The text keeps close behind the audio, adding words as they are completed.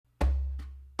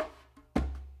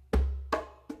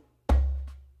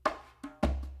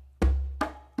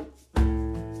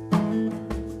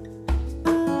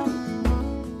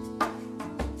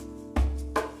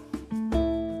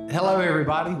Hello,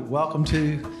 everybody. Welcome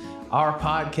to our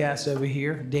podcast over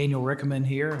here. Daniel Rickenmann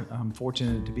here. I'm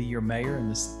fortunate to be your mayor in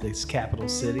this capital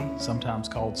city, sometimes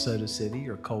called Soda City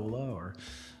or Cola or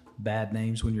bad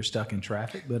names when you're stuck in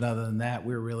traffic. But other than that,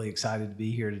 we're really excited to be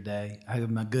here today. I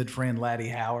have my good friend Laddie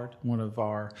Howard, one of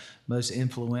our most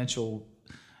influential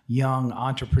young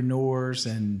entrepreneurs.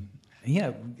 And, you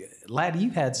know, Laddie,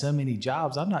 you've had so many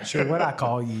jobs. I'm not sure what I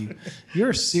call you.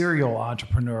 You're a serial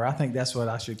entrepreneur. I think that's what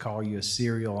I should call you, a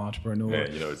serial entrepreneur.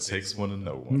 Yeah, it takes one to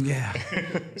know one. Yeah.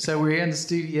 So we're in the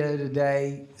studio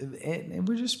today, and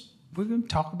we're going to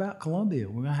talk about Columbia.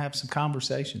 We're going to have some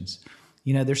conversations.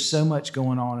 You know, there's so much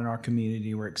going on in our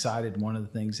community. We're excited. One of the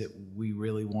things that we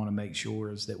really want to make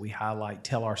sure is that we highlight,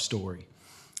 tell our story.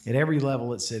 At every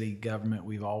level at city government,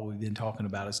 we've been talking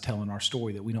about is telling our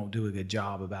story, that we don't do a good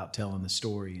job about telling the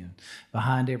story. And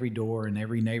behind every door in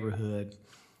every neighborhood,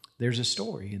 there's a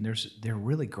story, and they're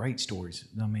really great stories.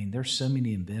 I mean, there's so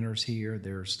many inventors here.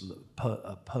 There's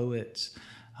poets.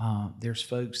 There's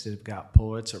folks that have got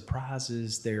Pulitzer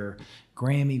prizes. They're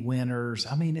Grammy winners.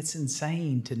 I mean, it's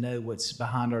insane to know what's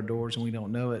behind our doors, and we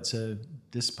don't know it. So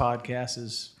this podcast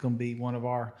is going to be one of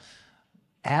our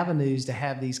avenues to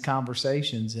have these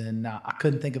conversations. And I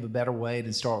couldn't think of a better way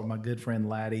to start with my good friend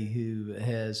Laddie, who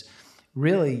has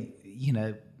really, you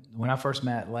know, when I first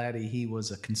met Laddie, he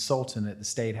was a consultant at the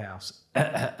State House,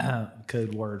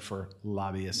 code word for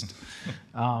lobbyist.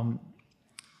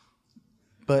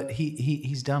 But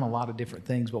he's done a lot of different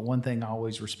things. But one thing I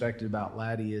always respected about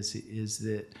Laddie is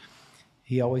that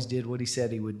he always did what he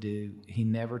said he would do. He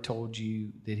never told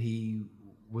you that he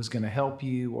was going to help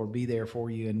you or be there for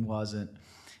you and wasn't.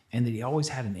 And that he always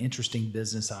had an interesting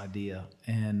business idea.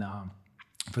 And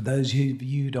for those of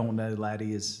you who don't know,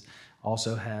 Laddie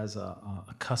also has a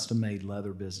custom-made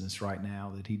leather business right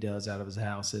now that he does out of his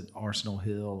house at Arsenal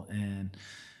Hill. And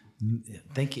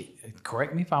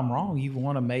correct me if I'm wrong, you've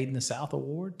won a Made in the South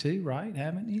award too, right?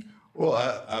 Haven't you? Well,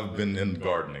 I've been in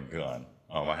gardening gun.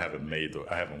 I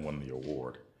haven't won the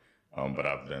award, but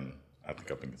I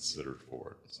think I've been considered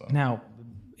for it. So. Now,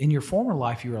 in your former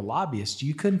life, you were a lobbyist.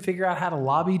 You couldn't figure out how to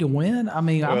lobby to win? I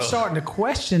mean, I'm starting to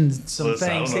question some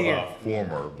things here. I don't know about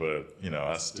former, but, you know,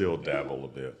 I still dabble a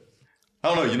bit. I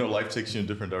don't know, you know, life takes you in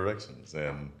different directions.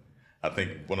 And I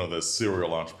think one of the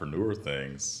serial entrepreneur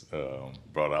things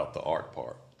brought out the art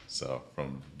part. So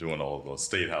from doing all the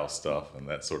State House stuff and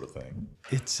that sort of thing.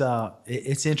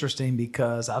 It's interesting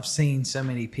because I've seen so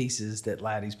many pieces that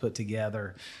Laddie's put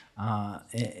together.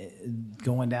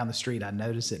 Going down the street, I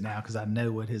notice it now because I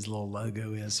know what his little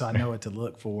logo is, so I know what to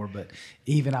look for. But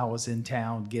even I was in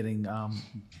town I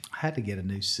had to get a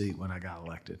new suit when I got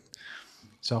elected.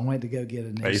 So I went to go get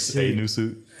a new suit. A new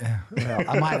suit? Well,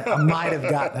 I might have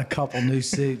gotten a couple new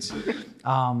suits.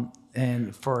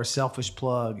 And for a selfish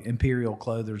plug, Imperial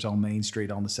Clothers on Main Street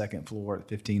on the second floor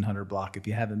at 1500 block. If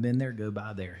you haven't been there, go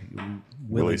by there.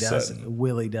 Willie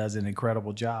does an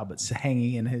incredible job. It's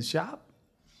hanging in his shop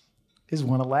is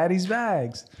one of Laddie's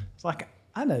bags. It's like,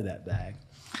 I know that bag.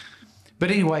 But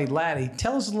anyway, Laddie,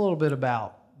 tell us a little bit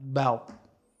about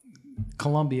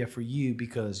Columbia for you,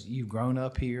 because you've grown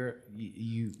up here.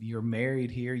 You're married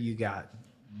here. You got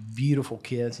beautiful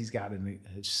kids. He's got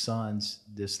his son's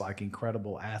this like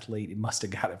incredible athlete. He must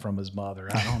have got it from his mother.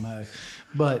 I don't know,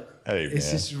 but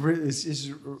it's just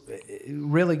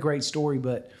really great story.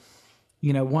 But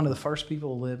you know, one of the first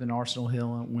people to live in Arsenal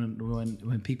Hill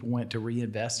when people went to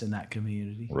reinvest in that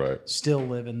community. Right. Still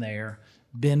living there.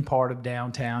 Been part of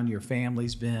downtown. Your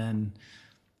family's been.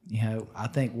 You know, I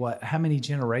think how many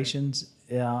generations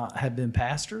have been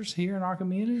pastors here in our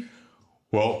community?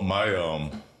 Well,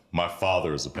 my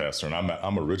father is a pastor, and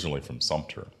I'm originally from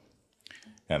Sumter,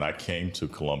 and I came to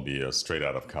Columbia straight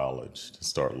out of college to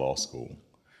start law school.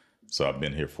 So I've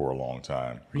been here for a long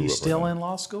time. Are you still in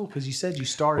law school? Because you said you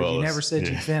started. Well, you never said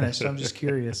you finished. I'm just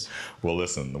curious. Well,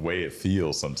 listen, the way it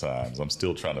feels sometimes, I'm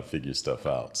still trying to figure stuff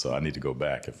out. So I need to go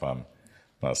back if I'm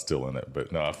not still in it.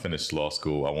 But no, I finished law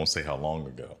school. I won't say how long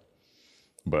ago,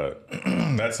 but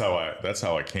that's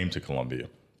how I came to Columbia.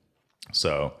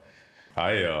 So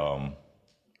I don't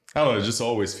know. It's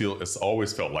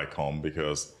always felt like home,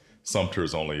 because Sumter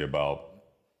is only about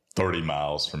 30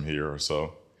 miles from here or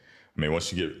so. I mean,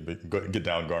 once you get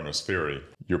down Garner's Ferry,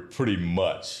 you're pretty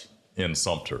much in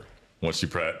Sumter once you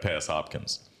pass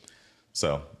Hopkins.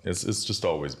 So it's just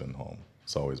always been home.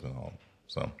 It's always been home.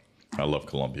 So I love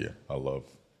Columbia. I love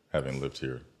having lived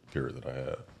here, period, that I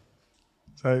have.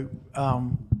 So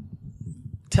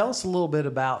tell us a little bit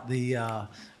about the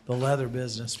leather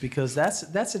business, because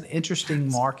that's an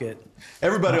interesting market.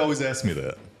 Everybody always asks me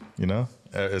that, you know?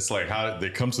 It's like how they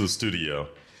come to the studio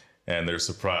and they're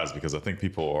surprised, because I think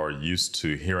people are used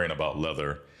to hearing about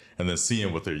leather and then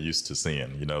seeing what they're used to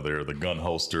seeing. You know, they're the gun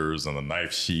holsters and the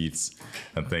knife sheaths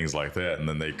and things like that. And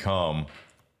then they come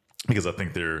because I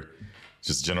think they're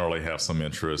just generally have some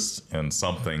interest in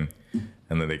something.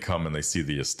 And then they come and they see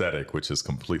the aesthetic, which is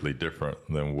completely different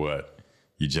than what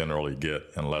you generally get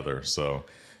in leather. So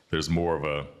there's more of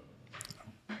a,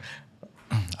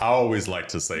 I always like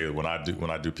to say when I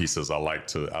do pieces, I like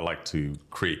to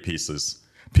create pieces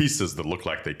that look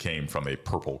like they came from a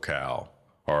purple cow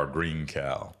or a green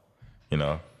cow, you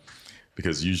know,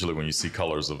 because usually when you see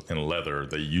colors in leather,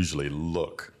 they usually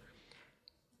look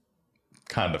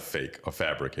kind of fake or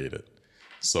fabricated.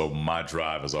 So my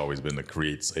drive has always been to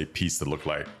create a piece that looked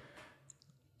like,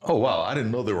 oh wow, I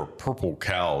didn't know there were purple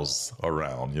cows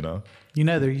around, you know. You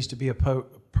know, there used to be a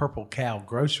purple cow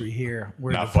grocery here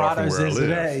where Not the far from Prados where I is live.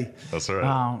 today. That's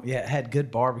right. Yeah, it had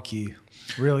good barbecue,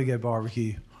 really good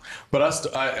barbecue. But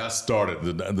I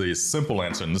started, the simple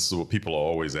answer, and this is what people are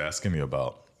always asking me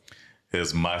about,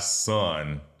 is my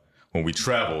son, when we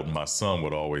traveled, my son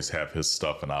would always have his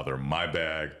stuff in either my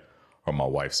bag or my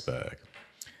wife's bag.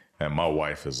 And my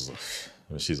wife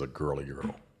she's a girly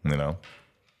girl, you know?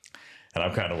 And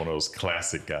I'm kind of one of those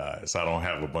classic guys. I don't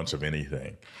have a bunch of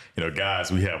anything. You know,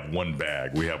 guys, we have one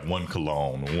bag, we have one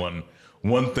cologne,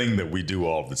 one thing that we do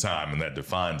all the time, and that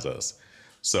defines us.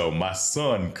 So my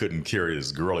son couldn't carry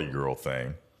his girly girl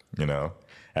thing, you know,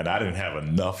 and I didn't have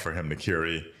enough for him to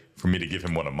carry for me to give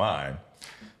him one of mine.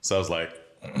 So I was like,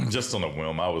 just on a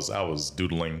whim, I was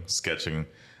doodling, sketching.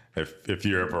 If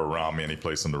you're ever around me any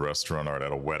place in the restaurant or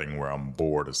at a wedding where I'm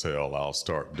bored as hell, I'll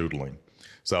start doodling.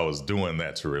 So I was doing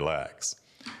that to relax.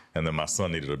 And then my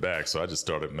son needed a bag, so I just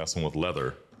started messing with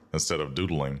leather instead of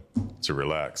doodling to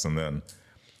relax. And then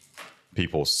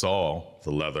people saw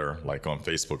the leather, like on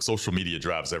Facebook. Social media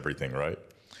drives everything, right?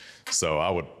 So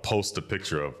I would post a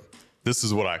picture of, this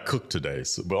is what I cooked today.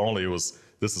 So, but only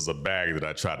this is a bag that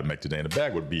I tried to make today. And the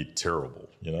bag would be terrible,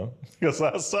 you know? Because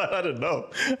I didn't know.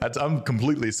 I'm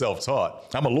completely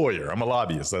self-taught. I'm a lawyer. I'm a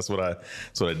lobbyist. That's what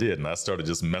I did. And I started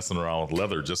just messing around with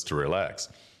leather just to relax.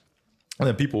 And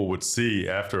then people would see,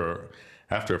 after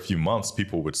a few months,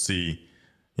 people would see,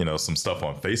 you know, some stuff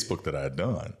on Facebook that I had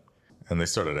done. And they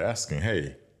started asking,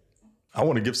 hey, I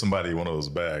want to give somebody one of those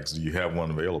bags. Do you have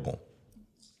one available?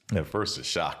 And at first it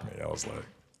shocked me. I was like,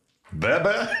 that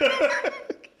bad?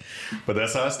 But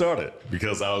that's how I started,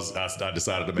 because I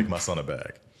decided to make my son a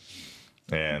bag.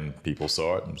 And people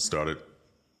saw it and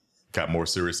got more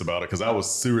serious about it. Because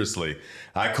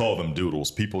I call them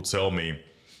doodles. People tell me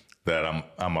that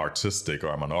I'm artistic or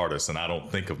I'm an artist, and I don't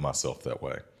think of myself that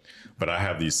way. But I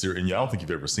have these and I don't think you've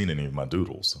ever seen any of my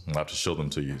doodles. I'll have to show them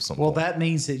to you sometime. Well, that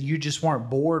means that you just weren't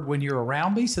bored when you're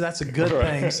around me, so that's a good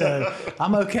thing. So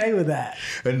I'm okay with that.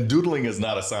 And doodling is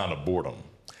not a sign of boredom.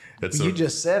 You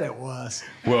just said it was.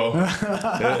 Well,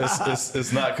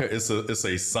 it's not. It's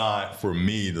a sign for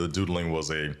me. The doodling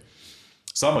was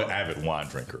so I'm an avid wine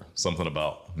drinker. Something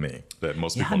about me that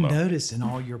most people know. I noticed in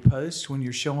all your posts when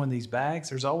you're showing these bags,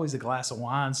 there's always a glass of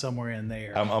wine somewhere in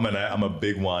there. I'm a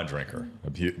big wine drinker.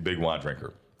 Big wine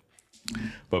drinker.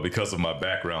 But because of my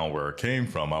background, where it came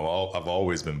from, I've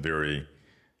always been very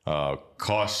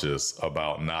cautious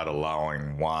about not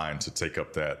allowing wine to take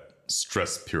up that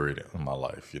stress period in my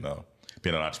life. You know,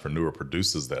 being an entrepreneur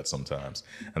produces that sometimes,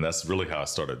 and that's really how I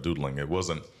started doodling. It was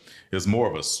more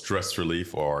of a stress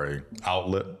relief or a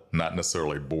outlet, not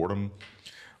necessarily boredom.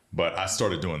 But I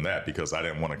started doing that because I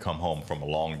didn't want to come home from a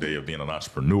long day of being an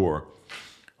entrepreneur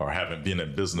or having been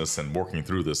in business and working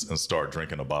through this and start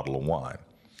drinking a bottle of wine.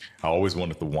 I always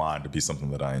wanted the wine to be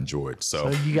something that I enjoyed. So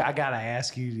I got to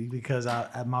ask you, because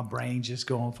my brain just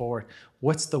going forward.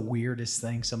 What's the weirdest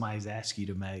thing somebody's asked you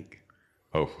to make?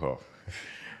 Oh.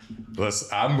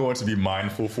 I'm going to be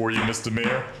mindful for you, Mr.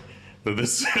 Mayor, that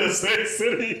this is a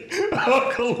City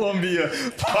of Columbia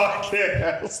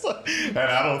podcast. And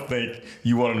I don't think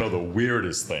you want to know the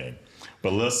weirdest thing.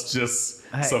 But let's just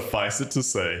suffice it to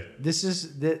say. This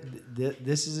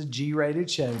is a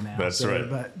G-rated show now. That's right.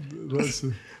 But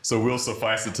so we'll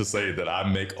suffice it to say that I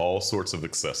make all sorts of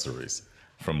accessories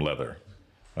from leather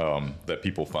that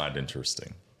people find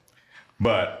interesting.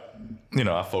 But, you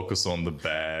know, I focus on the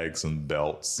bags and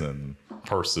belts and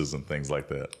purses and things like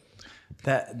that.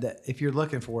 That if you're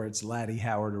looking for it, it's Laddie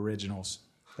Howard Originals.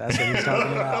 That's what he's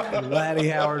talking about. Laddie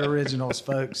Howard Originals,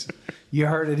 folks. You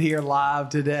heard it here live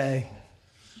today.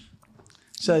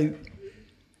 So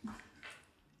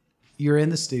you're in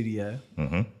the studio.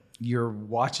 Mm-hmm. You're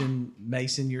watching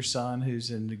Mason, your son,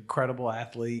 who's an incredible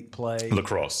athlete, play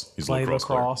lacrosse. He's play a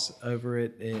lacrosse over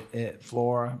at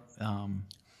Flora.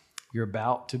 You're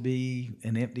about to be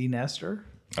an empty nester.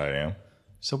 I am.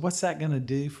 So what's that going to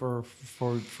do for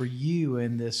you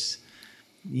in this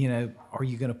are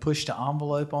you going to push the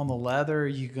envelope on the leather? Are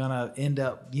you going to end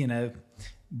up,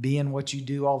 being what you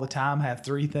do all the time, have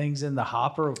 3 things in the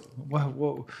hopper?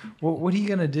 What are you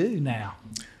going to do now?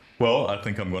 Well, I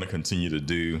think I'm going to continue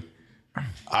to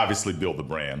obviously build the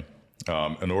brand.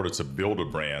 In order to build a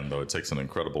brand, though, it takes an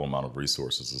incredible amount of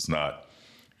resources. It's not,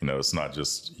 it's not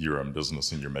just you're in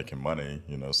business and you're making money.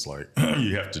 It's like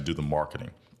you have to do the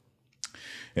marketing.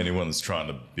 Anyone that's trying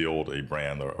to build a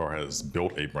brand or has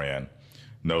built a brand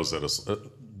knows that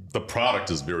the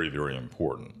product is very, very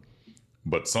important.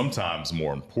 But sometimes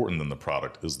more important than the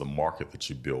product is the market that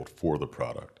you build for the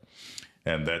product.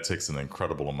 And that takes an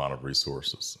incredible amount of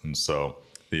resources. And so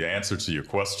the answer to your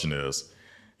question is,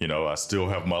 I still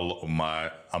have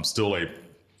I'm still a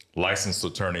licensed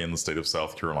attorney in the state of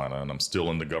South Carolina, and I'm still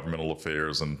into governmental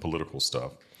affairs and political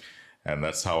stuff. And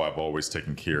that's how I've always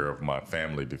taken care of my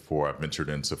family before I ventured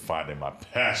into finding my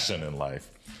passion in life,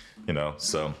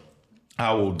 so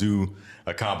I will do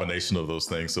a combination of those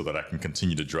things so that I can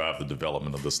continue to drive the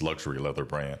development of this luxury leather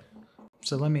brand.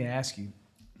 So let me ask you,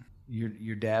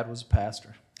 your dad was a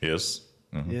pastor? Yes.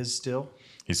 Mm-hmm. Is still?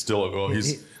 He's still,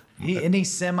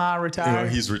 he's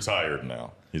semi-retired? He's retired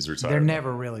now. He's retired. They're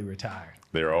never really retired.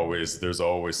 There's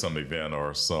always some event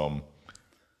or some,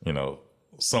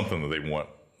 something that they want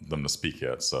them to speak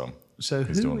at. So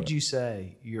who would you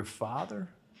say, your father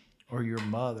or your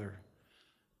mother,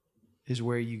 is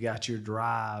where you got your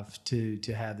drive to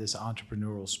have this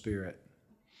entrepreneurial spirit?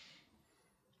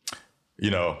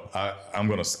 I'm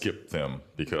going to skip them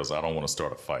because I don't want to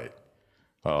start a fight.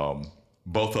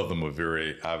 Both of them are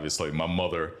very, obviously, my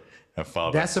mother and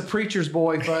father. That's a preacher's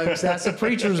boy, folks. That's a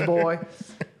preacher's boy.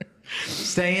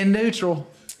 Staying neutral.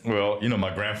 Well,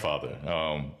 my grandfather,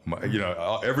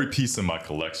 every piece in my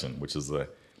collection, which is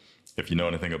if you know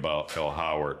anything about L.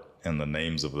 Howard and the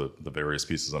names of the various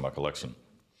pieces in my collection,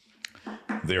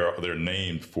 they're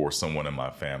named for someone in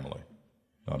my family,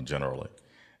 generally.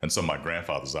 And so my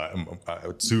grandfather's,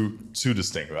 two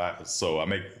distinct. So I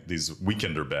make these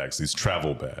weekender bags, these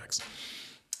travel bags.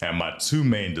 And my 2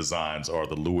 main designs are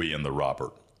the Louis and the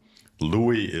Robert.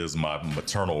 Louis is my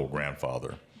maternal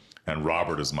grandfather, and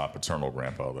Robert is my paternal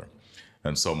grandfather.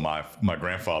 And so my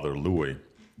grandfather, Louis,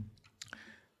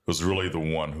 was really the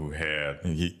one who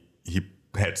he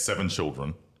had 7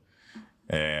 children,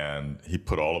 and he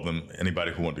put all of them,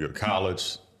 anybody who wanted to go to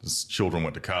college, his children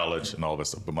went to college and all that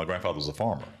stuff. But my grandfather was a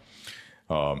farmer.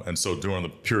 And so during the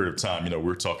period of time,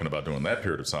 we're talking about during that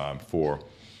period of time, for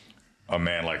a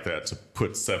man like that to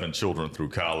put 7 children through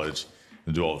college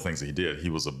and do all the things that he did, he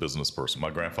was a business person. My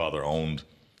grandfather owned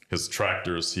his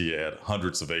tractors. He had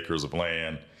hundreds of acres of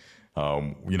land.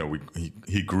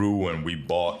 He grew, and we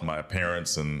bought, my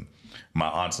parents and my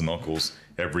aunts and uncles,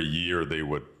 every year they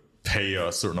would pay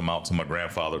a certain amount to my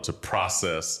grandfather to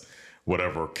process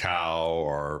whatever cow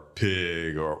or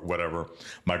pig or whatever.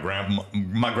 My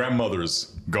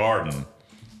grandmother's garden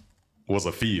was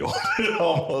a field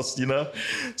almost,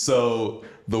 So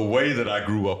the way that I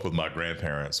grew up with my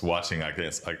grandparents, watching, I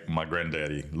guess, like my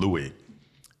granddaddy, Louis,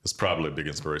 is probably a big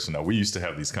inspiration. Now, we used to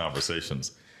have these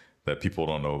conversations that people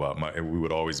don't know about. We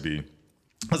would always be,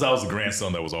 because I was the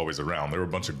grandson that was always around. There were a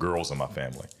bunch of girls in my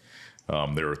family.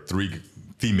 There were 3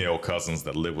 female cousins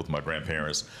that lived with my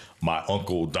grandparents. My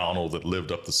uncle Donald, that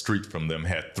lived up the street from them,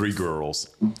 had 3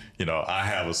 girls. I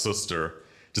have a sister,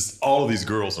 just all of these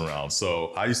girls around.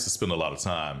 So I used to spend a lot of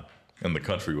time in the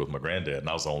country with my granddad, and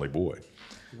I was the only boy.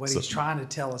 What he's trying to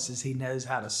tell us is he knows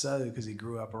how to sew because he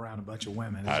grew up around a bunch of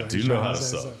women. I do know how to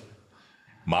sew.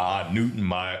 My Aunt Newton,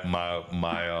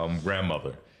 my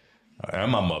grandmother,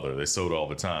 and my mother, they sewed all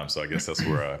the time. So I guess that's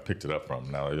where I picked it up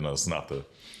from. Now, it's not the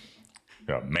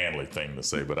manly thing to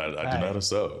say, but I do know how to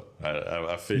sew.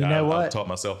 I've taught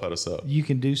myself how to sew. You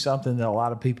can do something that a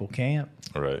lot of people can't.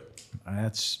 Right.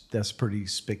 That's pretty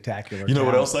spectacular. You know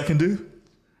what else I can do?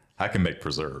 I can make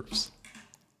preserves.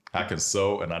 I can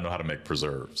sew, and I know how to make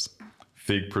preserves.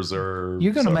 Fig preserves.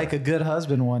 You're going to make a good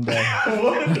husband one day.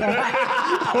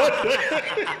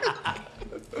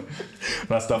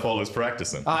 I stop all this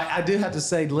practicing. I do have to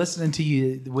say, listening to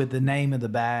you with the name of the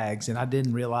bags, and I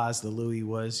didn't realize that Louis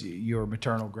was your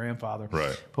maternal grandfather.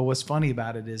 Right. But what's funny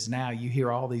about it is now you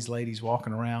hear all these ladies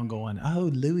walking around going,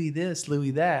 oh, Louis this,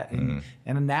 Louis that.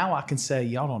 And now I can say,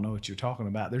 y'all don't know what you're talking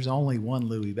about. There's only one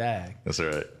Louis bag. That's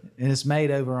right. And it's made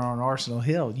over on Arsenal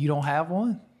Hill. You don't have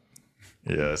one?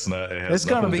 Yeah, it's not. It's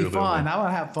going to be fun. I want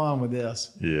to have fun with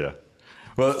this. Yeah.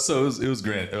 Well, so it was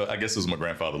great. I guess it was my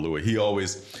grandfather, Louis. He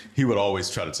would always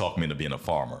try to talk me into being a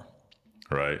farmer,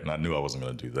 right? And I knew I wasn't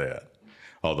going to do that,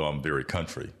 although I'm very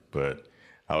country. But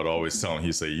I would always tell him,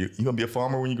 he'd say, you going to be a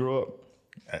farmer when you grow up?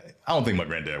 I don't think my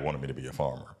granddad wanted me to be a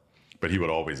farmer, but he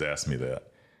would always ask me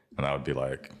that. And I would be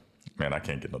like, man, I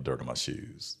can't get no dirt on my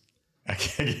shoes. I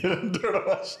can't get no dirt on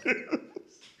my shoes.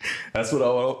 That's what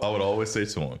I would always say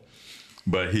to him.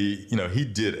 But he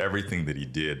did everything that he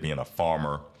did being a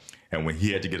farmer. And when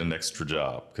he had to get an extra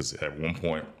job, because at one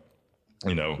point,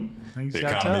 the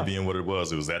economy being what it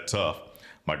was that tough.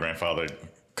 My grandfather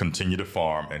continued to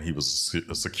farm, and he was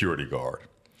a security guard.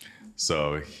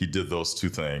 So he did those two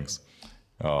things.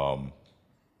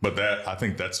 But I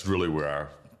think that's really where I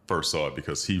first saw it,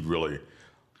 because he really,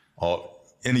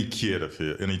 any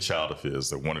child of his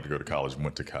that wanted to go to college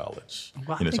went to college.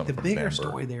 Well, I think the bigger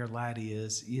story there, Laddie,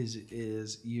 is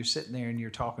you're sitting there and you're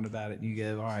talking about it, and you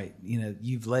go, all right,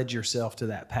 you've led yourself to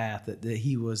that path that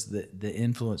he was the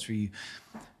influence for you.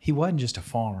 He wasn't just a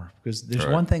farmer, because there's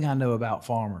one thing I know about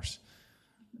farmers.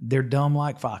 They're dumb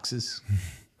like foxes.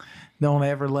 Don't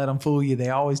ever let them fool you. They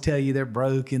always tell you they're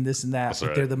broke and this and that.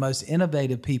 But they're the most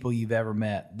innovative people you've ever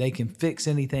met. They can fix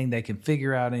anything. They can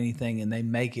figure out anything, and they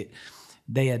make it.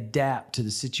 They adapt to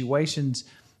the situations.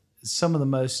 Some of the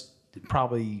most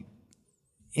probably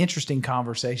interesting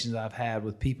conversations I've had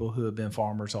with people who have been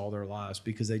farmers all their lives,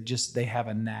 because they have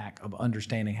a knack of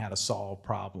understanding how to solve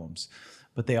problems,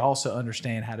 but they also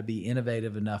understand how to be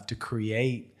innovative enough to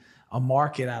create a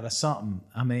market out of something.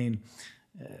 I mean,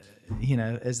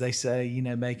 as they say,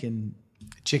 making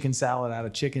chicken salad out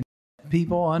of chicken.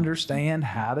 People understand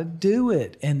how to do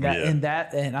it, and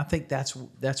I think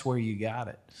that's where you got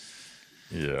it.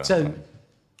 Yeah. So,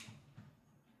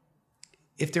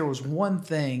 if there was one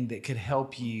thing that could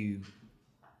help you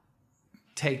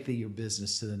take your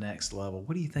business to the next level,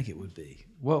 what do you think it would be?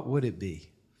 What would it be?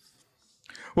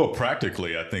 Well,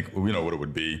 practically, I think what it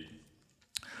would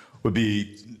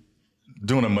be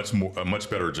doing a much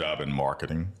better job in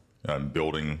marketing and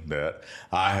building that.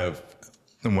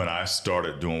 When I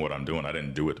started doing what I'm doing, I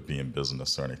didn't do it to be in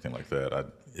business or anything like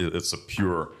that. It's a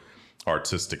pure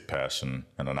artistic passion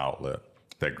and an outlet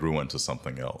that grew into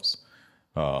something else.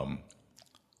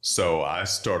 So I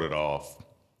started off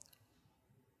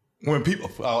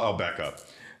I'll back up.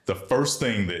 The first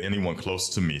thing that anyone close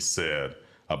to me said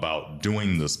about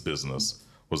doing this business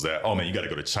was that, oh man, you got to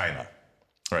go to China,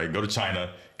 right? Go to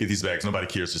China, get these bags. Nobody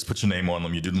cares. Just put your name on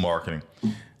them. You do the marketing.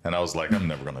 And I was like, I'm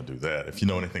never going to do that. If you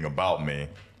know anything about me,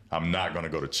 I'm not going to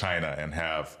go to China and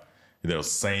have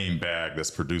same bag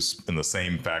that's produced in the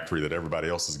same factory that everybody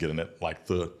else is getting it, like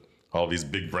all these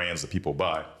big brands that people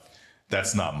buy.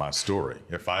 That's not my story.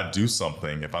 If I do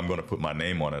something, if I'm going to put my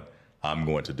name on it, I'm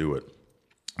going to do it.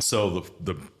 So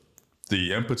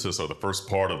the impetus, or the first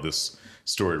part of this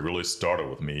story, really started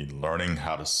with me learning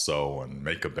how to sew and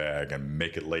make a bag and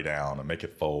make it lay down and make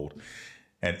it fold.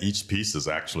 And each piece is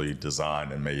actually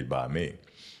designed and made by me.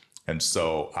 And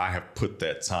so I have put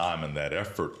that time and that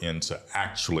effort into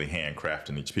actually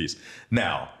handcrafting each piece.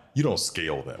 Now, you don't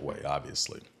scale that way,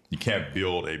 obviously. You can't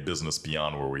build a business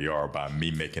beyond where we are by me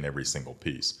making every single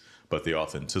piece. But the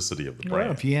authenticity of the brand.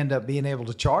 Well, if you end up being able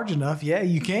to charge enough, yeah,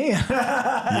 you can.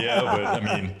 Yeah, but I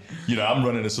mean, I'm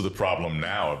running into the problem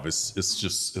now of it's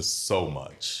so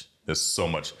much. It's so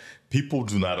much. People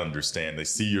do not understand. They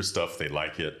see your stuff, they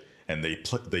like it, and they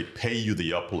pay you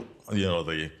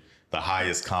the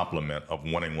highest compliment of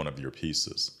wanting one of your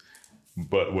pieces.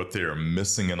 But what they're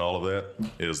missing in all of that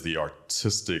is the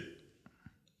artistic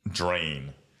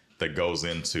drain that goes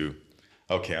into,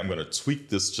 okay, I'm going to tweak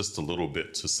this just a little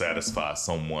bit to satisfy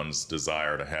someone's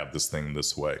desire to have this thing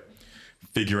this way.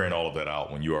 Figuring all of that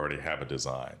out when you already have a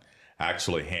design,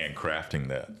 actually handcrafting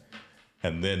that,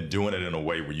 and then doing it in a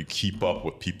way where you keep up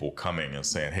with people coming and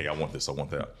saying, hey, I want this, I want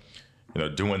that.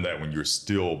 Doing that when you're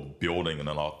still building an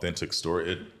authentic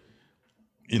story.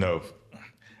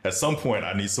 At some point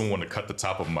I need someone to cut the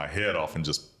top of my head off and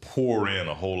just pour in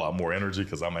a whole lot more energy,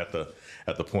 because I'm at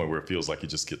the point where it feels like you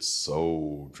just get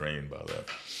so drained by that.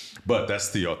 But that's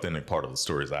the authentic part of the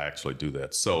story, is I actually do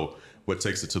that. So what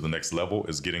takes it to the next level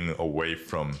is getting away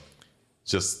from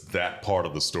just that part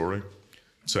of the story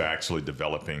to actually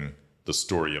developing the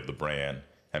story of the brand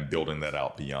and building that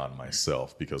out beyond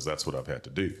myself, because that's what I've had to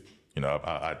do.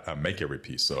 I make every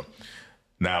piece. So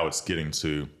now it's getting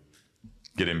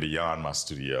beyond my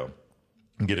studio,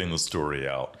 getting the story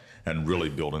out, and really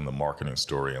building the marketing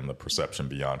story and the perception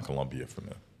beyond Columbia for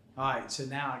me. All right, so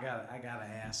now I gotta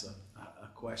ask a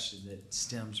question that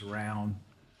stems around,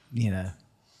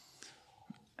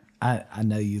 I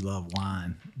know you love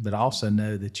wine, but I also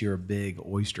know that you're a big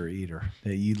oyster eater,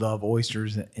 that you love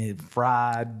oysters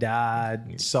fried, dyed,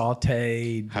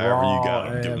 sauteed, however raw, you got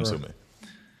them, give them to me.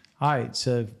 All right,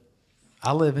 so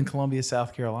I live in Columbia,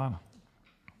 South Carolina.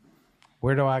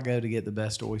 Where do I go to get the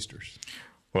best oysters?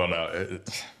 Well, now,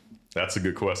 that's a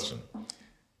good question.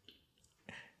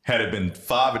 Had it been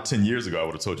 5 or 10 years ago, I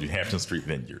would have told you Hampton Street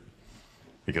Vineyard,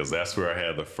 because that's where I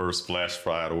had the first flash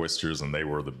fried oysters, and they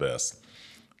were the best.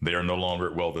 They are no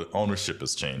longer, well, the ownership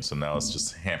has changed, so now it's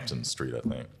just Hampton Street, I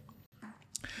think.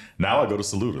 Now I go to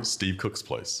Saluta's, Steve Cook's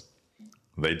place.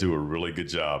 They do a really good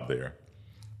job there.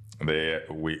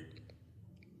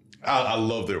 I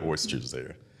love their oysters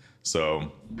there.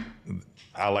 So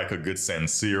I like a good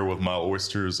Sancerre with my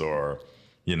oysters, or,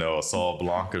 a Sauv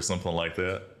Blanc or something like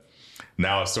that.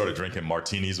 Now I started drinking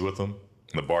martinis with them.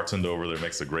 The bartender over there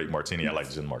makes a great martini. I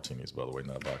like gin martinis, by the way,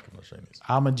 not vodka martinis.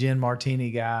 I'm a gin martini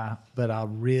guy, but I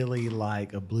really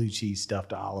like a blue cheese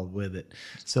stuffed olive with it.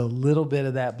 So a little bit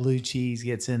of that blue cheese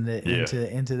gets into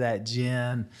that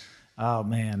gin. Oh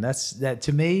man, that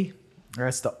to me,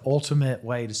 that's the ultimate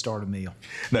way to start a meal.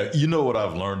 Now, you know what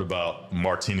I've learned about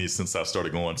martinis since I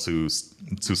started going to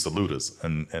Saluta's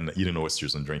and eating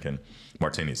oysters and drinking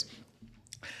martinis,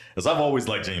 is I've always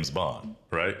liked James Bond,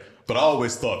 right? But I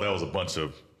always thought that was a bunch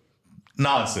of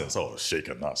nonsense. Oh,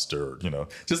 shaken, not stirred,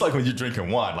 Just like when you're drinking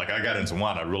wine. Like, I got into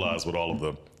wine, I realized what all of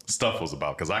the stuff was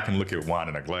about, because I can look at wine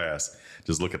in a glass,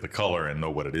 just look at the color and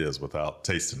know what it is without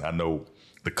tasting. I know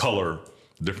the color,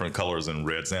 different colors in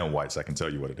reds and whites. I can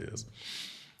tell you what it is.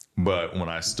 But when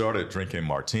I started drinking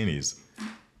martinis,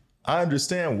 I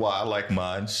understand why I like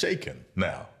mine shaken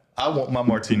now. I want my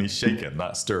martini shaken,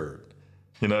 not stirred.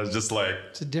 It's just like,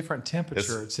 it's a different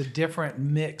temperature. It's a different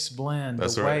mix blend.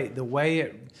 That's right. The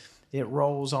way it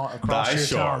rolls on across the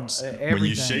ice your shards. tongue. Everything. When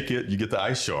you shake it, you get the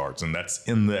ice shards, and that's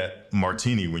in that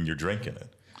martini when you're drinking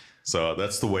it. So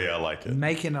that's the way I like it.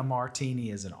 Making a martini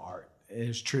is an art. It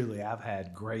is truly. I've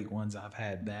had great ones. I've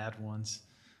had bad ones.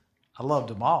 I loved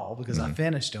them all because I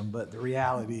finished them. But the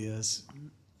reality is,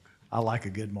 I like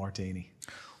a good martini.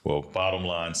 Well, bottom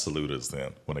line, Saluta's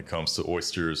then when it comes to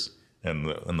oysters and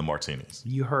the martinis.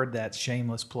 You heard that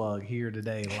shameless plug here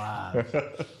today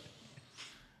live.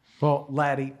 Well,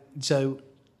 Laddie, so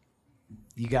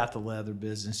you got the leather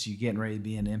business. You're getting ready to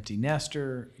be an empty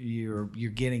nester. You're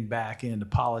getting back into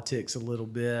politics a little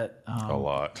bit. A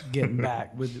lot. Getting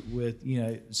back with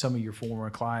some of your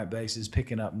former client bases,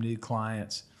 picking up new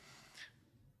clients.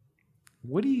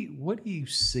 What do you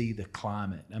see the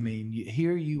climate? I mean,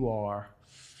 here you are,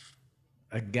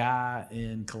 a guy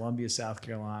in Columbia, South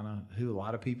Carolina, who a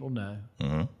lot of people know,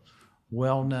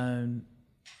 well known.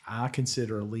 I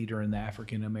consider a leader in the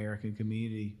African American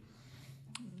community.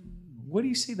 What do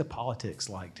you see the politics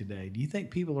like today? Do you think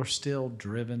people are still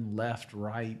driven left,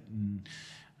 right,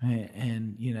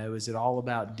 and is it all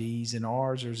about D's and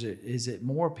R's, or is it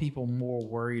more people more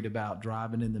worried about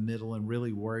driving in the middle and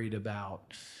really worried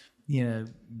about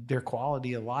their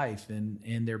quality of life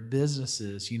and their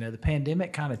businesses? The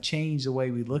pandemic kind of changed the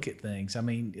way we look at things. I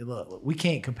mean, look, we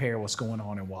can't compare what's going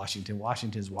on in Washington.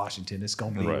 Washington's Washington. It's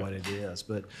going to be what it is.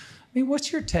 But I mean,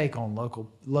 what's your take on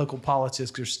local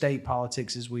politics or state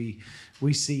politics as we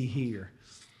see here?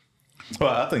 Well,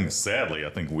 I think sadly, I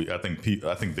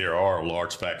think there are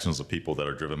large factions of people that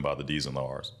are driven by the D's and the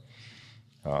R's.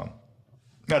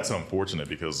 That's unfortunate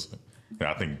because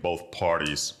I think both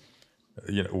parties.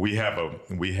 We have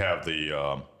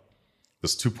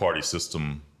this two-party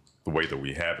system the way that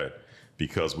we have it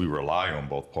because we rely on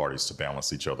both parties to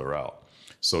balance each other out.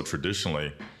 So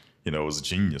traditionally, it was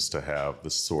genius to have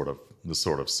this sort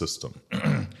of system.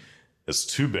 It's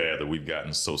too bad that we've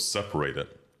gotten so separated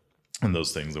in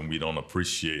those things, and we don't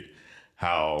appreciate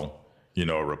how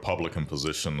a Republican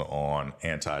position on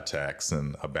anti-tax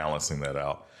and balancing that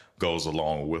out goes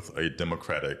along with a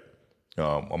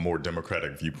more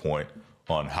democratic viewpoint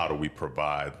on how do we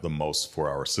provide the most for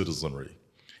our citizenry,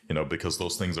 because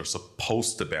those things are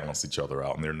supposed to balance each other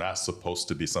out, and they're not supposed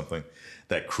to be something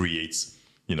that creates,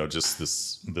 just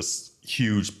this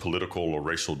huge political or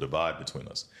racial divide between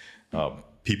us.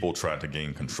 People trying to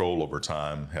gain control over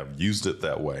time have used it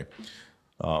that way.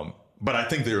 But I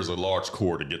think there's a large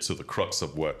core to get to the crux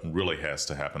of what really has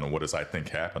to happen, and what is, I think,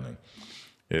 happening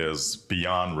is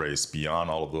beyond race, beyond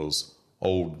all of those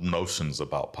old notions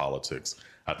about politics.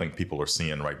 I think people are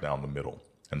seeing right down the middle.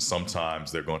 And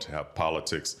sometimes they're going to have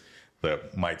politics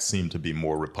that might seem to be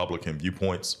more Republican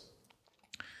viewpoints.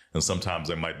 And sometimes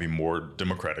they might be more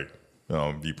Democratic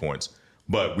viewpoints.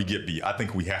 But I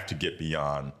think we have to get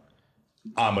beyond,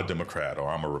 I'm a Democrat or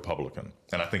I'm a Republican.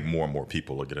 And I think more and more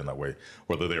people are getting that way,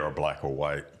 whether they are black or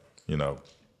white,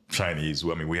 Chinese.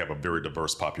 I mean, we have a very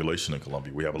diverse population in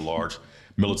Columbia. We have a large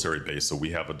military base, so we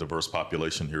have a diverse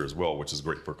population here as well, which is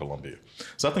great for Columbia.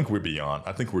 So I think we're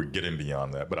getting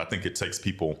beyond that. But I think it takes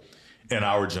people in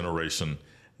our generation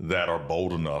that are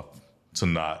bold enough to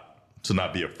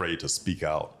not be afraid to speak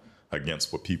out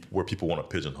against where people want to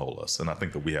pigeonhole us. And I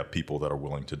think that we have people that are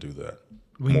willing to do that.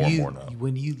 more and more now.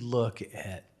 When you look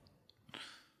at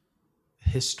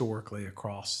historically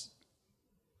across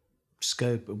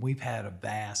scope, and we've had a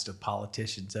vast of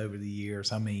politicians over the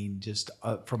years. I mean, just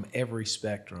from every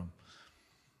spectrum.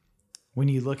 When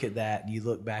you look at that, you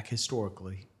look back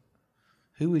historically,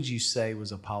 who would you say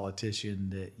was a politician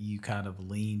that you kind of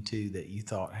leaned to, that you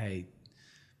thought, hey,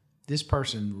 this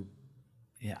person,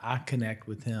 yeah, I connect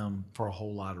with him for a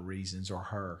whole lot of reasons, or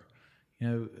her? You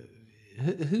know,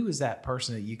 who is that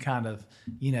person that you kind of,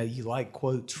 you know, you like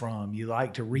quotes from, you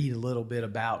like to read a little bit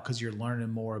about because you're learning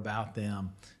more about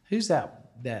them? Who's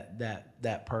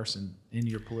that person in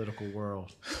your political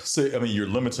world? So, I mean, you're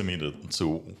limiting me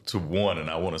to one, and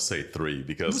I want to say three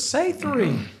because... Well, say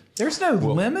three. There's no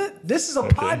limit. This is a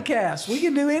podcast. We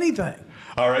can do anything.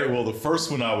 All right. Well, the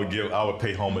first one I would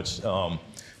pay homage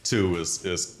to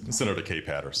is Senator Kay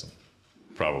Patterson,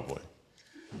 probably.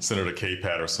 Senator Kay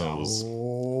Patterson was...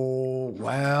 Oh,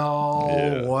 well,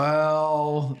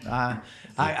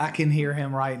 I can hear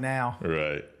him right now.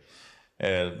 Right.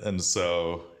 And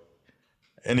so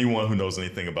anyone who knows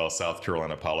anything about South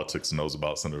Carolina politics knows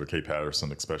about Senator Kay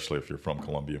Patterson, especially if you're from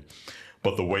Columbia.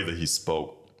 But the way that he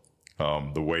spoke,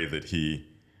 the way that he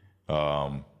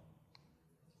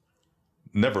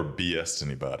never BS'd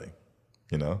anybody,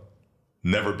 you know?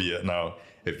 Never BS. Now,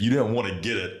 if you didn't want to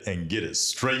get it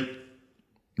straight,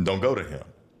 don't go to him.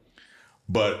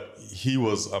 But he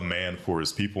was a man for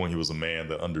his people, and he was a man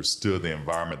that understood the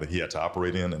environment that he had to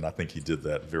operate in, and I think he did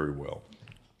that very well.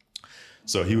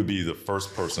 So he would be the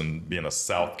first person, being a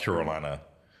South Carolina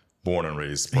born and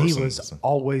raised person. He was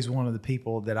always one of the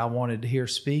people that I wanted to hear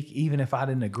speak, even if I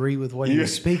didn't agree with what he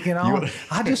was speaking on.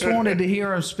 I just wanted to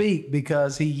hear him speak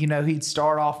because he'd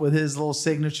start off with his little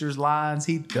signatures lines.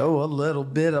 He'd go a little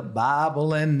bit of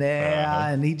Bible in there,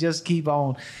 and he'd just keep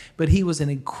on. But he was an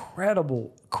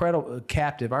incredible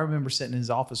captive. I remember sitting in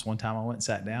his office one time. I went and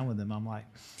sat down with him. I'm like,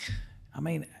 I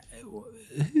mean,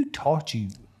 who taught you?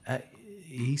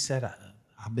 He said,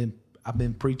 I've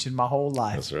been preaching my whole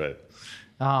life. That's right.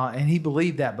 And he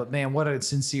believed that, but man, what a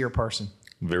sincere person.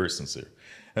 Very sincere.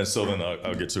 And so then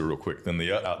I'll get to it real quick. Then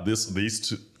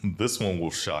this one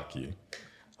will shock you.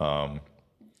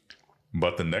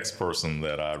 But the next person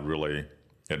that I really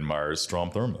admire is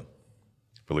Strom Thurmond,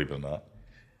 believe it or not.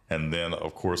 And then,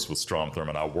 of course, with Strom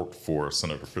Thurmond, I worked for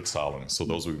Senator Fritz Hollings. So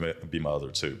those would be my other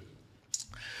two.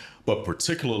 But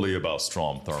particularly about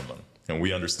Strom Thurmond. And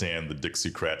we understand the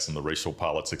Dixiecrats and the racial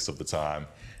politics of the time,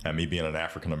 and me being an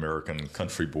African-American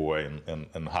country boy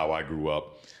and how I grew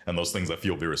up, and those things I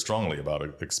feel very strongly about,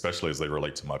 especially as they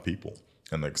relate to my people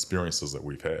and the experiences that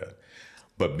we've had.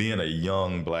 But being a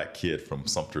young black kid from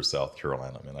Sumter, South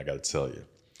Carolina, man, I got to tell you,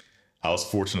 I was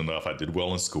fortunate enough. I did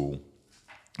well in school.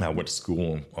 I went to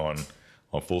school on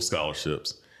full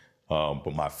scholarships.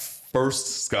 But my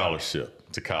first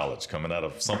scholarship to college coming out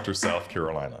of Sumter, South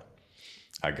Carolina,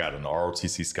 I got an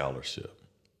ROTC scholarship.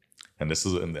 And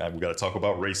we got to talk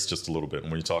about race just a little bit.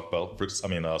 And when you talk about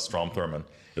Strom Thurmond,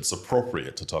 it's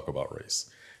appropriate to talk about race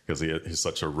because he's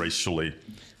such a racially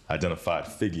identified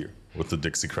figure with the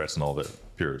Dixiecrats and all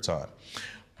that period of time.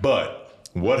 But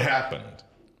what happened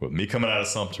with me coming out of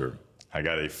Sumter, I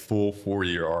got a full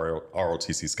 4-year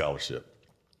ROTC scholarship.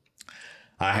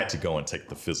 I had to go and take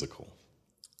the physical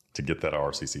to get that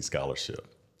ROTC scholarship.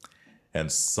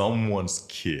 And someone's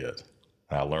kid,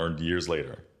 I learned years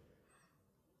later,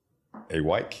 a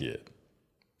white kid,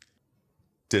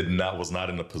 was not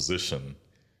in a position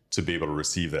to be able to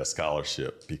receive that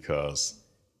scholarship because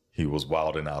he was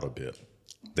wilding out a bit.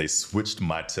 They switched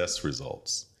my test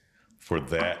results for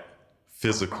that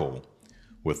physical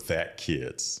with that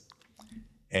kid's.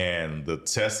 And the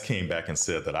test came back and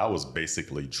said that I was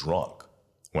basically drunk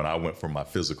when I went for my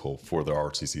physical for the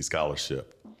ROTC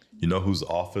scholarship. You know whose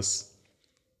office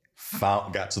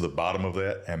got to the bottom of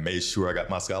that and made sure I got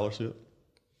my scholarship?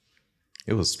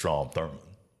 It was Strom Thurmond.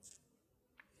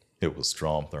 It was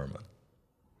Strom Thurmond.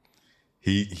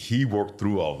 He worked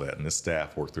through all that, and his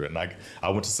staff worked through it. And I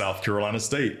went to South Carolina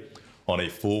State on a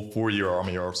full 4-year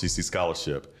Army ROTC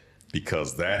scholarship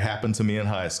because that happened to me in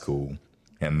high school.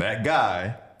 And that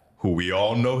guy, who we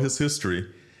all know his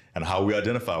history and how we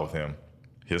identify with him,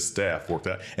 his staff worked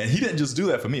out. And he didn't just do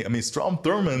that for me. I mean, Strom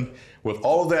Thurmond, with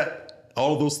all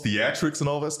of those theatrics and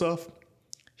all that stuff,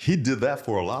 he did that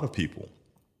for a lot of people,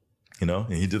 you know,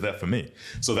 and he did that for me.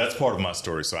 So that's part of my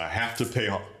story. So I have to pay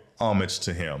homage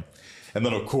to him. And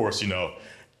then, of course, you know,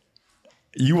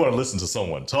 you want to listen to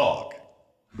someone talk.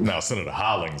 Now, Senator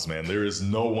Hollings, man, there is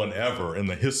no one ever in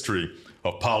the history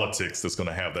of politics that's going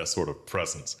to have that sort of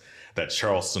presence, that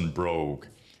Charleston brogue.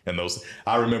 And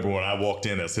I remember when I walked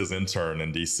in as his intern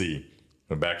in DC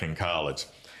back in college,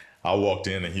 I walked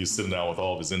in and he was sitting down with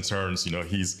all of his interns. You know,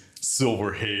 he's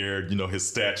silver haired, you know, his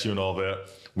statue and all that.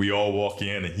 We all walk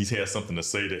in and he has something to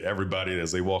say to everybody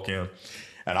as they walk in.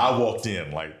 And I walked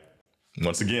in like,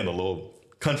 once again, a little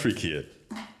country kid.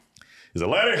 He's a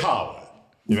Laddie Howard.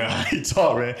 You know, he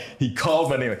talked, man. He called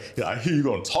my name. I hear you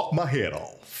going to talk my head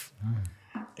off.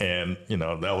 And, you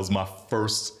know, that was my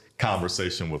first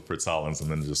conversation with Fritz Hollins, and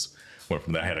then just went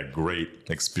from there. I had a great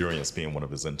experience being one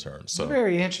of his interns. So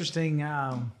very interesting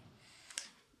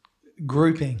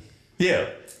grouping. Yeah.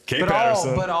 Kay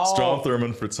Patterson, Strom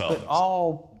Thurmond, Fritz Hollins. But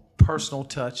all personal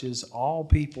touches, all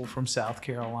people from South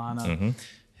Carolina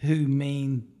who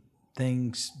mean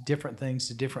different things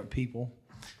to different people.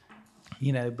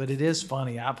 You know, but it is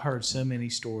funny. I've heard so many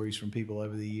stories from people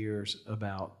over the years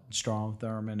about Strom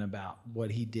Thurmond, about what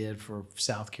he did for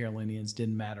South Carolinians.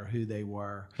 Didn't matter who they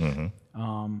were.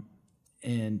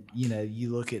 And, you know, you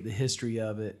look at the history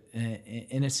of it,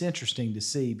 and it's interesting to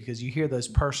see because you hear those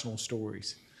personal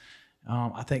stories.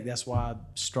 I think that's why the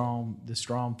Strom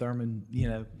Thurmond, you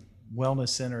know, Wellness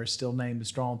Center is still named the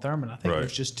Strom Thurmond. I think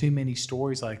there's just too many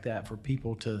stories like that for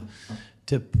people to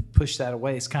push that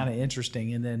away. It's kind of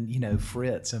interesting. And then, you know,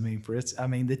 Fritz,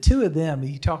 the two of them,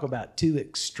 you talk about two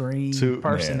extreme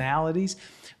personalities,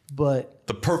 but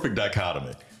the perfect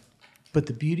dichotomy. But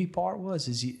the beauty part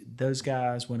was those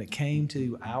guys, when it came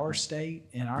to our state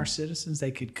and our citizens,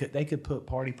 they could put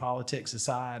party politics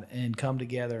aside and come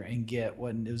together and get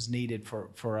what was needed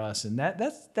for us, and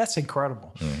that's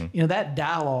incredible. You know, that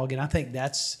dialogue, and I think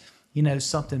that's, you know,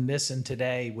 something missing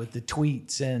today with the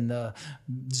tweets and the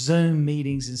Zoom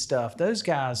meetings and stuff. Those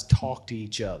guys talk to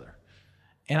each other.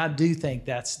 And I do think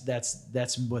that's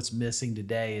what's missing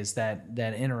today is that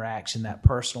interaction, that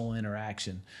personal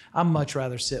interaction. I'd much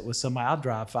rather sit with somebody. I'll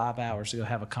drive 5 hours to go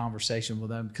have a conversation with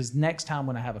them, because next time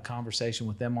when I have a conversation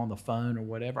with them on the phone or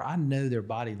whatever, I know their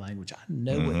body language. I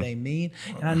know what they mean,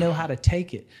 and I know how to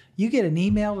take it. You get an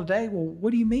email today, well,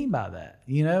 what do you mean by that?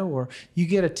 You know, or you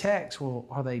get a text, well,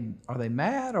 are they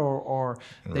mad or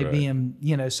they being,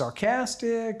 you know,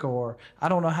 sarcastic, or I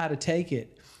don't know how to take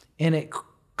it, and it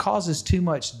causes too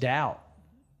much doubt,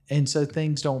 and so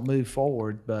things don't move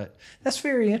forward. But that's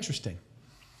very interesting.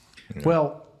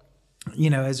 Well, you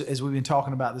know, as we've been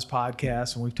talking about this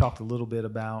podcast, and we've talked a little bit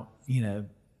about, you know,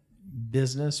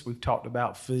 business, we've talked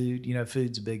about food. You know,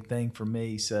 food's a big thing for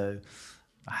me, so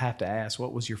I have to ask,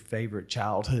 what was your favorite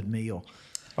childhood meal?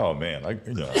 Oh man,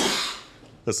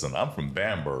 listen, I'm from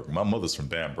Bamberg. My mother's from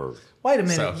Bamberg. Wait a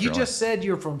minute. You just said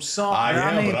you're from Sumter. I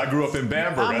am, but I grew up in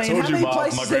Bamberg. I told you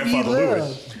my grandfather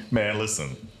Louis. Man,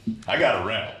 listen, I got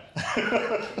around.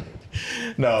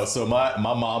 No, so my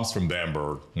mom's from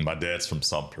Bamberg and my dad's from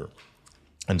Sumter.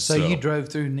 And so you drove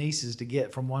through Nice's to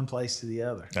get from one place to the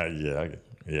other.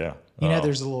 Yeah. You know,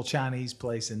 there's a little Chinese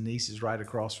place in Nice's right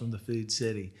across from the Food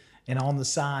City. And on the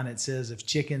sign, it says, if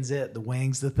chicken's it, the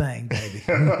wing's the thing, baby.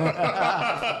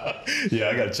 Yeah,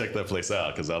 I got to check that place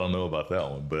out because I don't know about that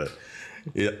one. But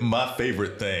my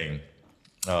favorite thing,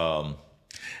 man,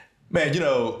 you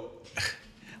know,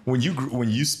 when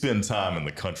you spend time in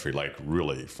the country, like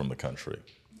really from the country,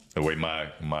 the way my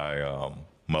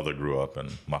mother grew up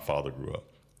and my father grew up,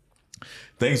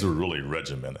 things were really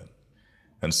regimented.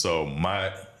 And so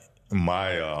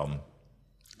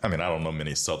I mean, I don't know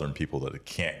many Southern people that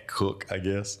can't cook, I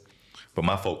guess, but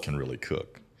my folk can really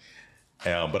cook.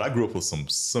 But I grew up with some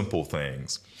simple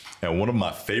things. And one of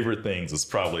my favorite things is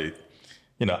probably,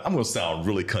 you know, I'm going to sound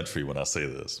really country when I say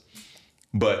this,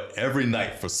 but every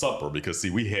night for supper, because see,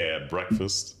 we had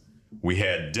breakfast, we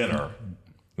had dinner,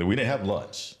 we didn't have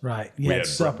lunch. Right. You had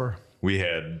supper. We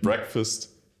had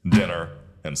breakfast, dinner,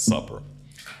 and supper.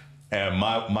 And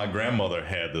my grandmother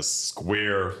had this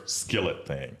square skillet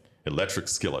thing, electric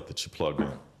skillet that you plug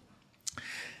in.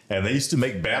 And they used to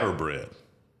make batter bread.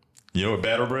 You know what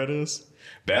batter bread is?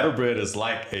 Batter bread is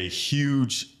like a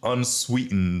huge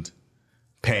unsweetened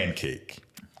pancake.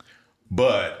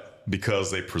 But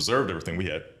because they preserved everything, we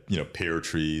had, you know, pear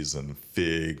trees and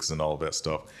figs and all that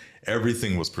stuff.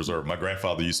 Everything was preserved. My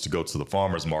grandfather used to go to the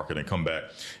farmer's market and come back.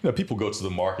 You know, people go to the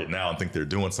market now and think they're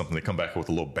doing something. They come back with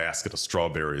a little basket of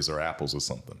strawberries or apples or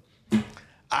something.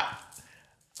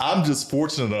 I'm just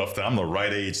fortunate enough that I'm the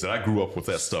right age that I grew up with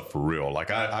that stuff for real. Like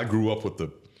I grew up with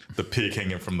the pig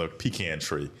hanging from the pecan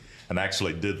tree and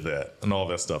actually did that and all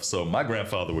that stuff. So my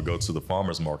grandfather would go to the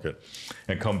farmer's market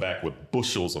and come back with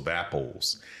bushels of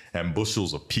apples and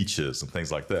bushels of peaches and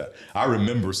things like that. I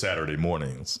remember Saturday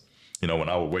mornings, you know, when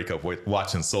I would wake up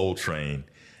watching Soul Train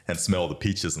and smell the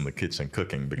peaches in the kitchen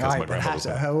cooking because my grandmother was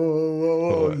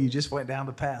whoa. You just went down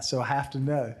the path, so I have to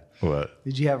know. What?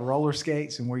 Did you have roller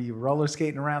skates, and were you roller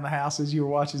skating around the house as you were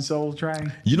watching Soul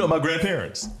Train? You know my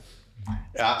grandparents.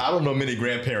 I don't know many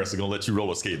grandparents are going to let you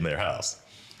roller skate in their house.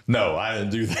 No, I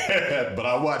didn't do that, but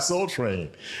I watched Soul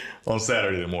Train on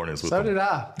Saturday mornings with them. So did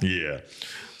I. Yeah.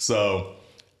 So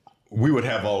we would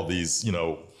have all of these,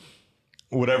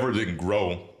 whatever didn't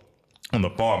grow on the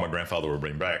farm, my grandfather would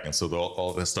bring back. And so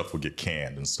all that stuff would get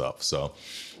canned and stuff. So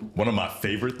one of my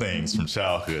favorite things from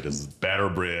childhood is batter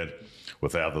bread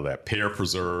with either that pear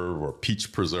preserve or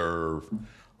peach preserve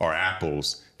or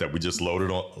apples that we just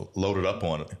loaded up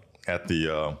on at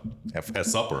the at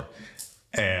supper.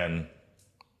 And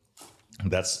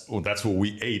that's what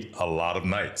we ate a lot of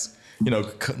nights.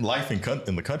 Life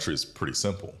in the country is pretty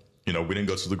simple. We didn't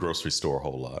go to the grocery store a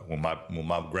whole lot. When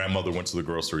my grandmother went to the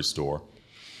grocery store,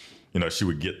 she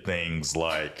would get things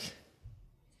like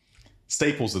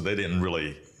staples that they didn't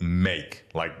really make,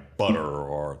 like butter,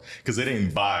 or because they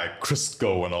didn't buy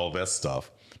Crisco and all that stuff.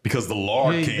 Because the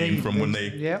lard came from when we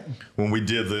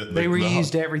did they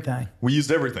reused everything. We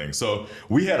used everything. So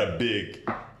we had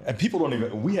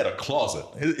we had a closet.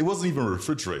 It wasn't even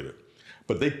refrigerated,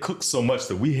 but they cooked so much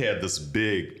that we had this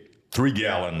big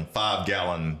 3-gallon,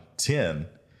 5-gallon tin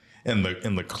in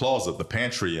the closet, the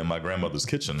pantry in my grandmother's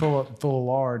kitchen. Full of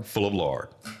lard. Full of lard.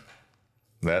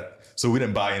 So we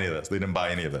didn't buy any of that. They didn't buy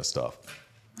any of that stuff.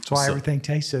 That's why everything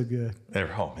tastes so good.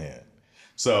 Oh man.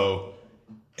 So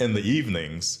in the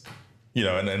evenings,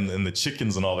 and the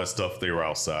chickens and all that stuff, they were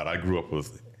outside. I grew up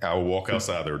I would walk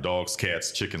outside. There were dogs,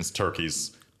 cats, chickens,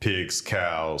 turkeys, pigs,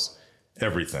 cows,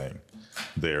 everything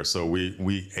there. So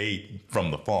we ate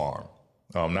from the farm.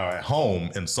 Now at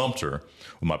home in Sumter,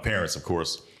 with my parents, of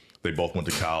course, they both went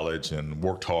to college and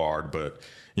worked hard, but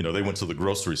they went to the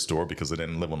grocery store because they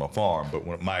didn't live on a farm.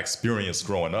 But my experience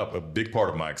growing up, a big part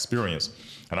of my experience,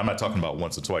 and I'm not talking about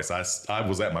once or twice, I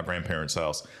was at my grandparents'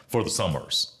 house for the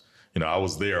summers. I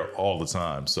was there all the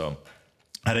time. So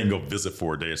I didn't go visit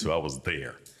for a day or two. I was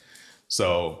there.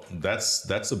 So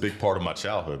that's a big part of my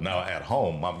childhood. Now at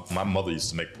home, my mother used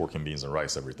to make pork and beans and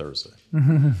rice every Thursday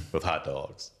with hot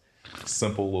dogs.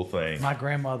 Simple little thing. My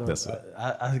grandmother,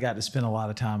 I got to spend a lot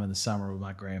of time in the summer with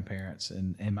my grandparents,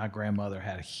 and my grandmother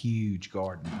had a huge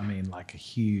garden. I mean, like a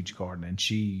huge garden. And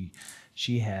she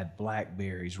had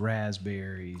blackberries,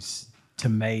 raspberries,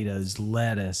 tomatoes,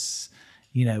 lettuce.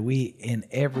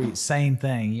 Same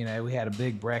thing. We had a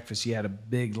big breakfast, you had a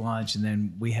big lunch, and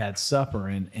then we had supper,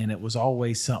 and it was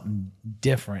always something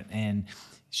different. And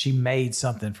she made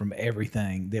something from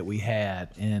everything that we had.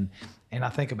 And I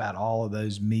think about all of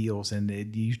those meals, and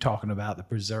you talking about the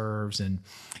preserves, and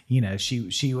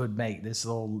she would make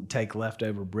take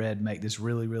leftover bread, make this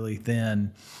really, really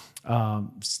thin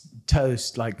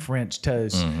toast, like French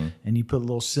toast, and you put a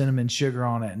little cinnamon sugar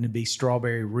on it, and it'd be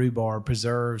strawberry rhubarb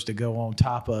preserves to go on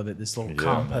top of it. This little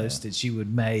compost that she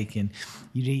would make, and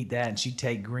you'd eat that, and she'd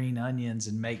take green onions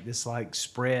and make this like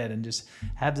spread, and just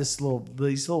have these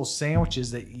little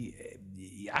sandwiches that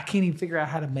I can't even figure out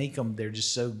how to make them. They're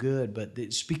just so good, but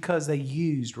it's because they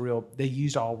used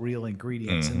all real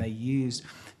ingredients, and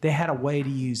they had a way to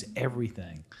use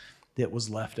everything that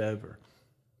was left over.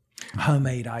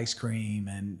 Homemade ice cream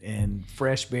and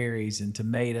fresh berries and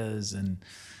tomatoes, and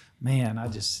man,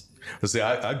 see,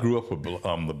 I grew up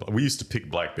with we used to pick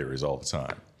blackberries all the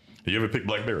time. Did you ever pick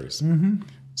blackberries?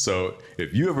 So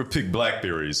if you ever pick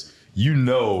blackberries,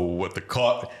 what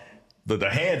the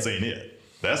hands ain't it.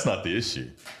 That's not the issue.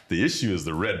 The issue is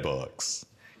the red bugs.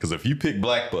 Because if you pick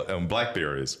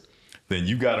blackberries, then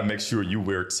you got to make sure you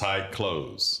wear tight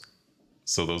clothes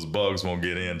so those bugs won't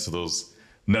get into those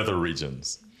nether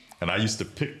regions. And I used to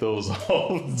pick those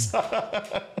all the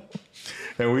time.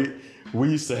 And we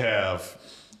used to have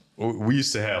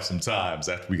some times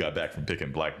after we got back from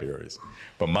picking blackberries.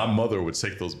 But my mother would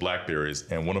take those blackberries,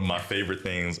 and one of my favorite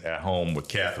things at home with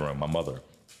Catherine, my mother,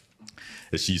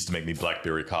 is she used to make me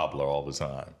blackberry cobbler all the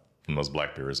time from those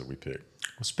blackberries that we picked.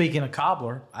 Well, speaking of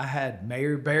cobbler, I had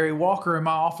Mayor Barry Walker in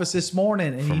my office this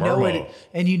morning, and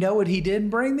you know what he didn't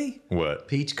bring me? What?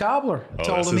 Peach cobbler. I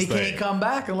told him he can't come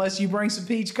back unless you bring some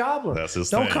peach cobbler. That's his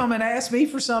Don't thing. come and ask me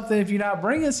for something if you're not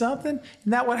bringing something.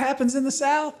 Isn't that what happens in the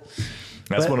South?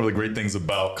 That's one of the great things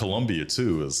about Columbia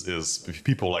too, is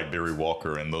people like Barry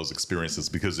Walker and those experiences.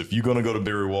 Because if you're going to go to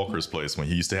Barry Walker's place when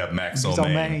he used to have Max on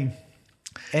Main.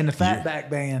 And the Fatback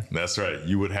Band. That's right.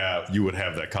 You would have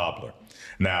that cobbler.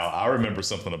 Now, I remember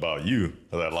something about you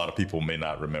that a lot of people may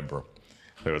not remember.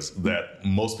 That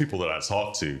most people that I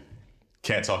talk to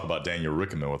can't talk about Daniel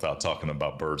Rickenmann without talking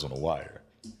about Birds on a Wire.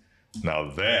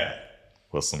 Now, that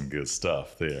was some good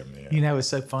stuff there, man. What's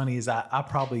so funny is I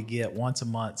probably get once a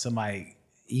month somebody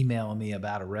emailing me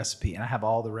about a recipe, and I have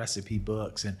all the recipe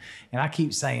books, and I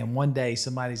keep saying one day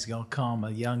somebody's gonna come,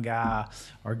 a young guy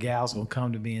or gal's gonna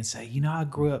come to me and say, I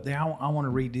grew up there, I want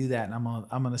to redo that, and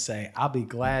I'm gonna say, I'll be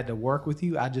glad to work with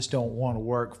you, I just don't want to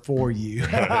work for you.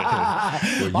 Well,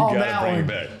 you gotta bring it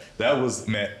back. That was,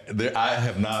 man, I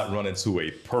have not run into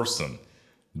a person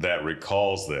that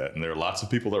recalls that, and there are lots of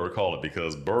people that recall it,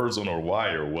 because birds on a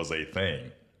wire was a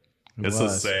thing. It's a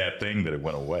sad thing that it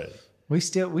went away. We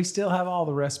still have all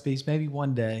the recipes, maybe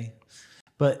one day.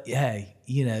 But hey,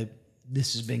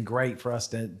 this has been great for us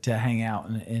to hang out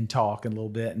and talk a little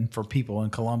bit, and for people in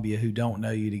Columbia who don't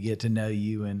know you to get to know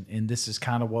you. And this is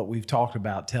kind of what we've talked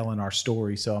about, telling our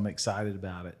story. So I'm excited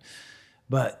about it.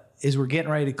 But as we're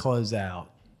getting ready to close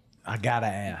out, I got to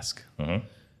ask,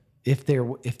 if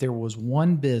there was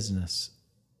one business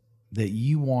that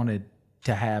you wanted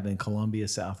to have in Columbia,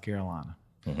 South Carolina,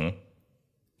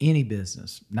 any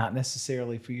business, not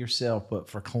necessarily for yourself, but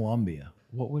for Columbia,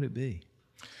 what would it be?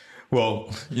 Well,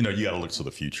 you got to look to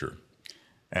the future.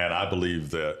 And I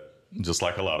believe that, just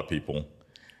like a lot of people,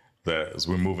 that as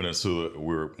we're moving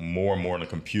we're more and more in the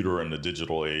computer and the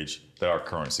digital age, that our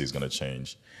currency is going to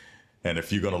change. And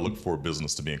if you're going to look for a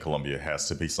business to be in Columbia, it has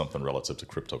to be something relative to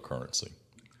cryptocurrency.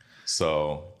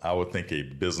 So I would think a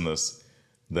business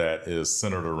that is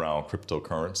centered around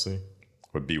cryptocurrency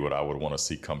would be what I would want to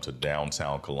see come to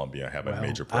downtown Columbia and have a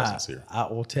major presence here.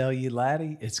 I will tell you,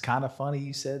 Laddie, it's kind of funny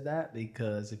you said that,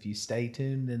 because if you stay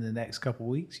tuned in the next couple of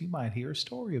weeks, you might hear a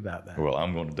story about that. Well,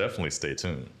 I'm going to definitely stay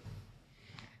tuned.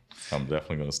 I'm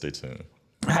definitely going to stay tuned.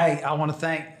 Hey, I want to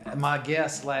thank my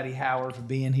guest, Laddie Howard, for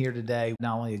being here today.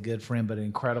 Not only a good friend, but an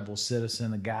incredible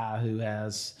citizen, a guy who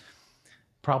has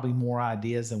probably more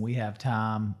ideas than we have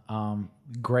time.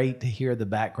 Great to hear the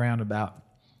background about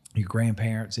your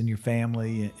grandparents and your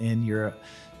family and your.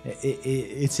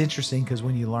 It's interesting because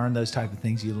when you learn those type of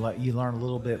things, you learn a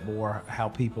little bit more how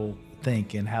people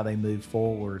think and how they move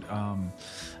forward. I'm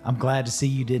glad to see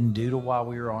you didn't doodle while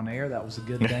we were on air. That was a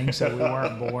good thing, so we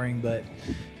weren't boring. But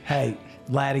hey,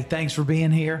 Laddie, thanks for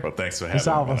being here. Well, thanks for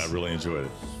having me, man. I really enjoyed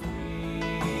it.